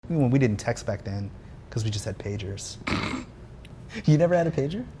we didn't text back then because we just had pagers. You never had a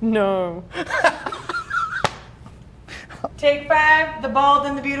pager? No. Take 5, the bald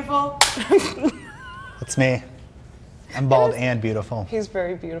and the beautiful. That's me. I'm bald and beautiful. He's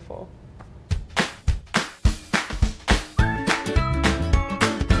very beautiful.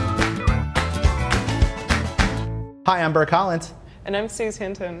 Hi, I'm Burke Collins. And I'm Suze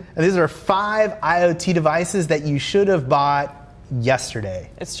Hinton. And these are 5 IoT devices that you should have bought yesterday.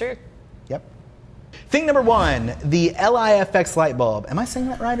 It's true. Yep. Thing number 1, the LIFX light bulb. Am I saying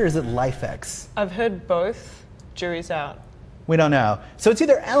that right, or is it LIFX? I've heard both. Jury's out. We don't know. So it's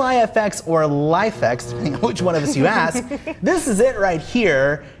either LIFX or LIFX, depending on which one of us you ask. This is it right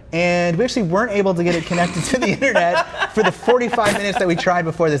here. And we actually weren't able to get it connected to the internet for the 45 minutes that we tried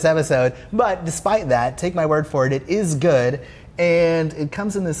before this episode. But despite that, take my word for it, it is good. And it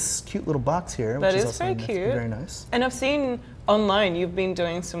comes in this cute little box here, which is also very cute. Very nice. And I've seen online you've been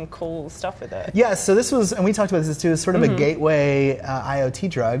doing some cool stuff with it. Yeah, so this was, and we talked about this too, is sort of a gateway IoT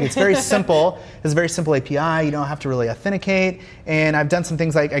drug. It's very simple. It's a very simple API. You don't have to really authenticate. And I've done some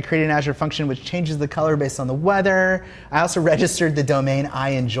things like I created an Azure function which changes the color based on the weather. I also registered the domain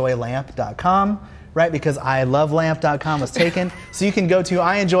ienjoylamp.com. Right, because ilovelamp.com was taken. So you can go to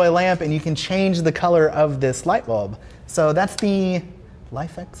ienjoylamp and you can change the color of this light bulb. So that's the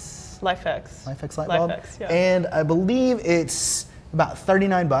LIFX light bulb. Yeah. And I believe it's about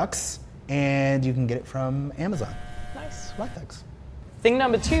 $39 and you can get it from Amazon. Nice. LIFX. Thing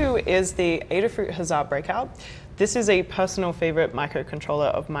number 2 is the Adafruit Huzzah Breakout. This is a personal favorite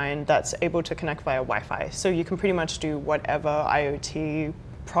microcontroller of mine that's able to connect via Wi-Fi. So you can pretty much do whatever IoT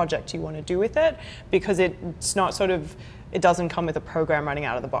project you want to do with it, because it's not it doesn't come with a program running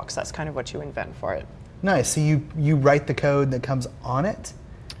out of the box. That's kind of what you invent for it. Nice. So you write the code that comes on it?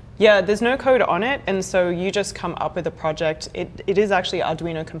 Yeah, there's no code on it, and so you just come up with a project. It is actually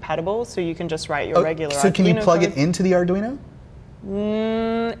Arduino compatible, so you can just write your regular Arduino So can you plug code. it into the Arduino?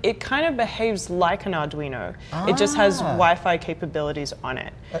 It kind of behaves like an Arduino. It just has Wi-Fi capabilities on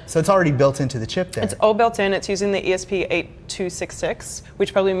it. So it's already built into the chip there. It's all built in. It's using the ESP8266,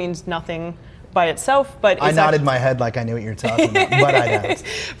 which probably means nothing by itself, but I nodded my head like I knew what you were talking about, but I don't.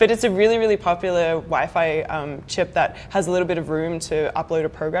 But it's a really, really popular Wi-Fi chip that has a little bit of room to upload a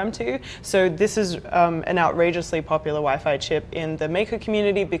program to. So this is an outrageously popular Wi-Fi chip in the maker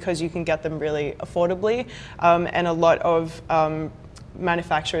community because you can get them really affordably, and a lot of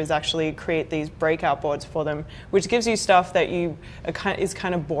manufacturers actually create these breakout boards for them, which gives you stuff that is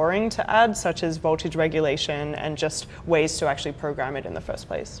kind of boring to add, such as voltage regulation and just ways to actually program it in the first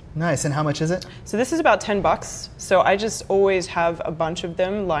place. Nice. And how much is it? So this is about $10. So I just always have a bunch of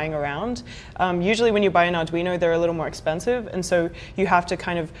them lying around. Usually when you buy an Arduino, they're a little more expensive, and so you have to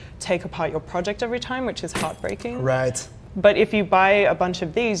kind of take apart your project every time, which is heartbreaking. Right. But if you buy a bunch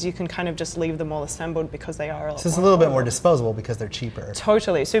of these, you can kind of just leave them all assembled because they are a lot So it's a little bit more disposable because they're cheaper.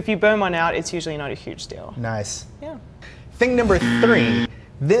 Totally. So if you burn one out, it's usually not a huge deal. Nice. Yeah. Thing number 3,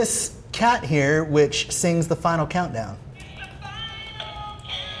 this cat here, which sings the final countdown.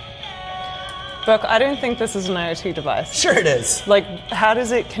 Brooke, I don't think this is an IoT device. Sure it is. Like, how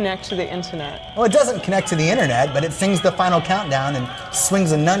does it connect to the internet? Well, it doesn't connect to the internet, but it sings the final countdown and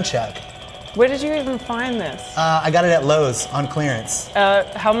swings a nunchuck. Where did you even find this? I got it at Lowe's on clearance.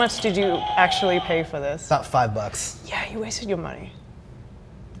 How much did you actually pay for this? About $5. Yeah, you wasted your money.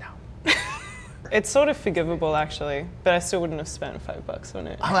 No. It's sort of forgivable, actually, but I still wouldn't have spent $5 on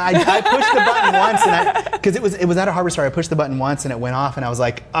it. I pushed the button once, because it was at a hardware store. I pushed the button once and it went off, and I was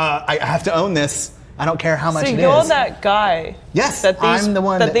like, I have to own this. I don't care how much it is. So you're that guy. Yes, I'm the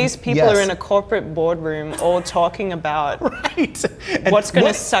one that these people yes. are in a corporate boardroom all talking about right. what's going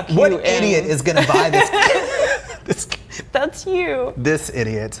to suck you in. What idiot is going to buy this? That's you. This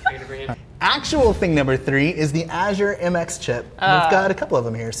idiot. Actual thing number 3 is the Azure MX chip. We've got a couple of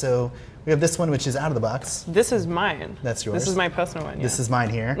them here. So we have this one, which is out of the box. This is mine. That's yours. This is my personal one, yeah. This is mine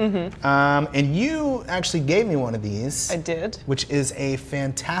here. And you actually gave me one of these. I did. Which is a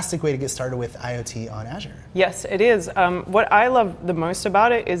fantastic way to get started with IoT on Azure. Yes, it is. What I love the most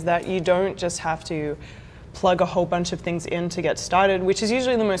about it is that you don't just have to plug a whole bunch of things in to get started, which is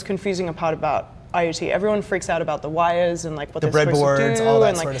usually the most confusing part about IoT. Everyone freaks out about the wires and like what they're supposed to do, all that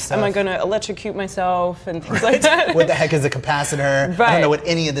and like, sort of stuff. am I going to electrocute myself and things like that? What the heck is a capacitor? Right. I don't know what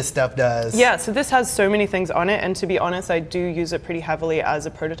any of this stuff does. Yeah, so this has so many things on it, and to be honest, I do use it pretty heavily as a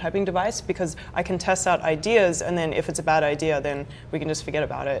prototyping device because I can test out ideas, and then if it's a bad idea, then we can just forget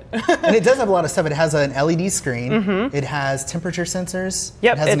about it. And it does have a lot of stuff. It has an LED screen. It has temperature sensors.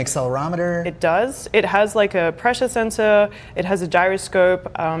 Yep, it has an accelerometer. It does. It has like a pressure sensor. It has a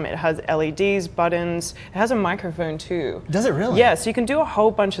gyroscope. It has LEDs, buttons. It has a microphone too. Does it really? Yeah, so you can do a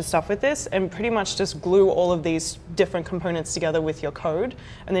whole bunch of stuff with this and pretty much just glue all of these different components together with your code,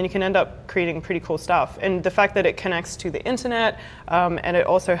 and then you can end up creating pretty cool stuff. And the fact that it connects to the internet, and it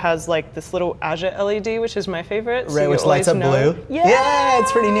also has like this little Azure LED, which is my favorite. Right, which lights up blue. Yeah,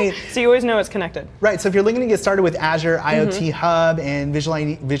 it's pretty neat. So you always know it's connected. Right, so if you're looking to get started with Azure IoT Hub and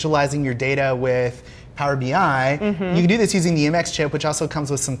visualizing your data with Power BI, you can do this using the MX chip, which also comes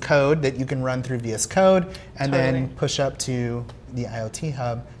with some code that you can run through VS Code and then push up to the IoT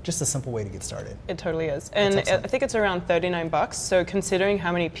Hub. Just a simple way to get started. It totally is. And I think it's around $39. So considering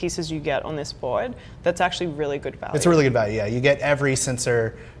how many pieces you get on this board, that's actually really good value. It's a really good value, yeah. You get every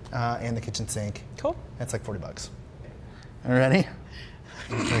sensor and the kitchen sink. Cool. That's like $40. Are you ready?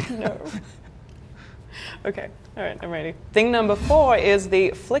 No. Okay, all right, I'm ready. Thing number 4 is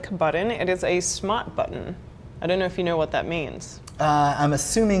the flick button. It is a smart button. I don't know if you know what that means. I'm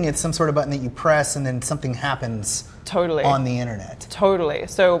assuming it's some sort of button that you press and then something happens on the internet. Totally.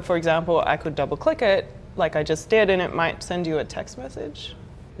 So for example, I could double click it like I just did and it might send you a text message.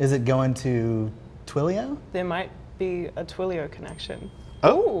 Is it going to Twilio? There might be a Twilio connection.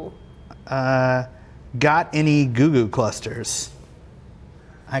 Oh. Got any Goo clusters?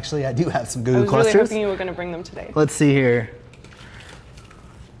 Actually, I do have some Goo clusters. I was really hoping you were going to bring them today. Let's see here.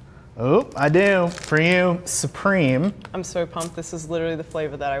 Oh, I do. For you, Supreme. I'm so pumped. This is literally the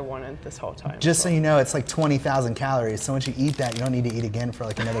flavor that I wanted this whole time. Just so you know, it's like 20,000 calories. So once you eat that, you don't need to eat again for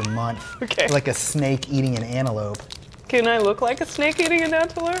like another month. Okay. Like a snake eating an antelope. Can I look like a snake eating an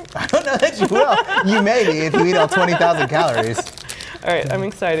antelope? I don't know that you will. You may be if you eat all 20,000 calories. All right, I'm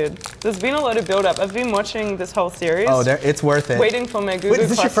excited. There's been a lot of build-up. I've been watching this whole series. Oh, it's worth it. Waiting for my Google Wait, is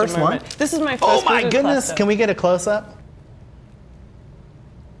this your first moment. one? This is my first Oh my Google goodness! cluster. Can we get a close-up?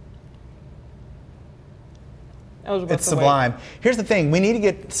 It's sublime. Here's the thing. We need to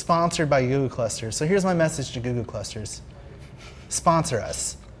get sponsored by Google Clusters. So here's my message to Google Clusters. Sponsor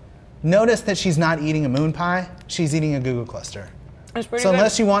us. Notice that she's not eating a moon pie. She's eating a Google Cluster. It's pretty So good.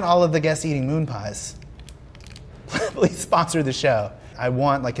 unless you want all of the guests eating moon pies, please sponsor the show. I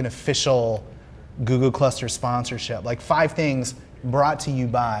want like an official Google Cluster sponsorship. Like 5 things brought to you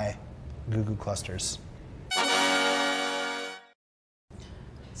by Google Clusters.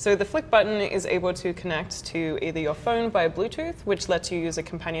 So the flick button is able to connect to either your phone via Bluetooth, which lets you use a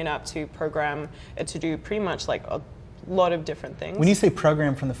companion app to program it to do pretty much like a lot of different things. When you say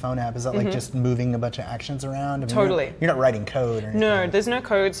program from the phone app, is that like just moving a bunch of actions around? I mean, Totally. You're not writing code or anything. No, there's no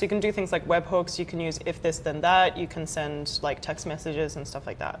code, so you can do things like webhooks, you can use if this then that, you can send like text messages and stuff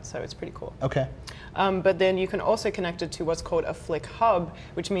like that, so it's pretty cool. Okay. But then you can also connect it to what's called a flick hub,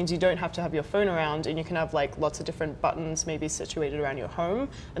 which means you don't have to have your phone around and you can have like lots of different buttons maybe situated around your home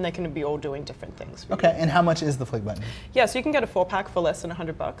and they can be all doing different things. Okay, and how much is the flick button? Yeah, so you can get a 4-pack for less than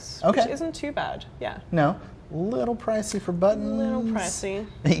 $100, Okay. which isn't too bad, yeah. No. Little pricey for buttons. Little pricey.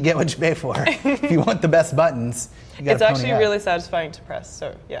 You get what you pay for. If you want the best buttons, you got It's actually really satisfying to press,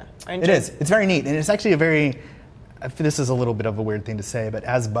 so yeah. I enjoy it is. It's very neat, and it's actually a very, this is a little bit of a weird thing to say, but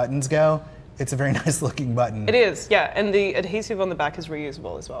as buttons go, it's a very nice looking button. It is, yeah, and the adhesive on the back is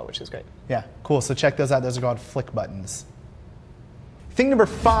reusable as well, which is great. Yeah, cool. So check those out. Those are called flick buttons. Thing number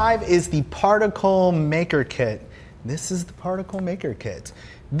 5 is the Particle Maker Kit. This is the Particle Maker Kit.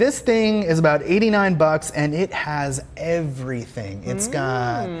 This thing is about $89 and it has everything. It's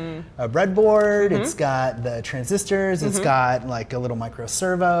got a breadboard, it's got the transistors, it's got like a little micro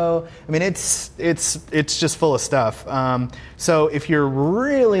servo. I mean, it's just full of stuff. So if you're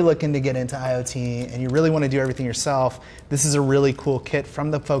really looking to get into IoT and you really want to do everything yourself, this is a really cool kit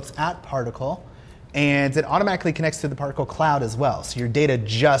from the folks at Particle. And it automatically connects to the Particle Cloud as well. So your data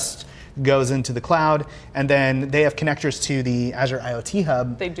just goes into the cloud, and then they have connectors to the Azure IoT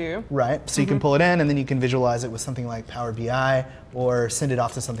Hub. They do. Right, so you can pull it in, and then you can visualize it with something like Power BI, or send it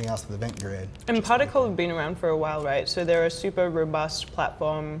off to something else with Event Grid. And Particle have been around for a while, right? So they're a super robust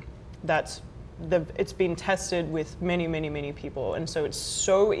platform that's it's been tested with many, many, many people, and so it's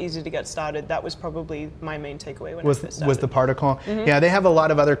so easy to get started. That was probably my main takeaway when I first started. Was the Particle. Yeah, they have a lot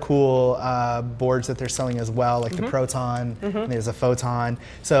of other cool boards that they're selling as well, like the Proton, and there's a Photon.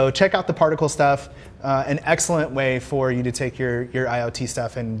 So check out the Particle stuff. An excellent way for you to take your IoT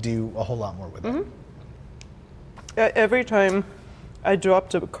stuff and do a whole lot more with it. Every time I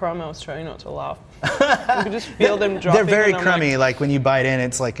dropped a crumb, I was trying not to laugh. You could just feel them dropping. They're very crummy. Like when you bite in,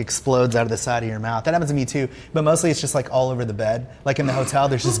 it's like explodes out of the side of your mouth. That happens to me too. But mostly it's just like all over the bed. Like in the hotel,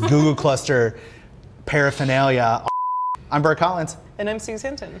 there's just Google Cluster paraphernalia. I'm Bert Collins. And I'm Sue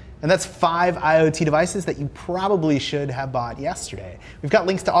Hinton. And that's 5 IoT devices that you probably should have bought yesterday. We've got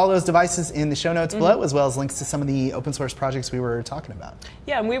links to all those devices in the show notes below, as well as links to some of the open source projects we were talking about.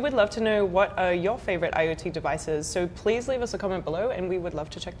 Yeah, and we would love to know what are your favorite IoT devices. So please leave us a comment below, and we would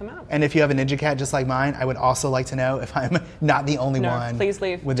love to check them out. And if you have a Ninja Cat just like mine, I would also like to know if I'm not the only one please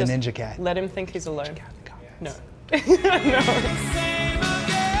leave. with a Just Ninja Cat. Let him think he's alone. No.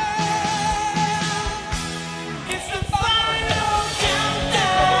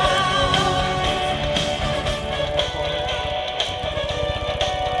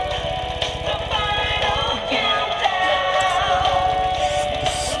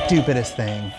 Stupidest thing.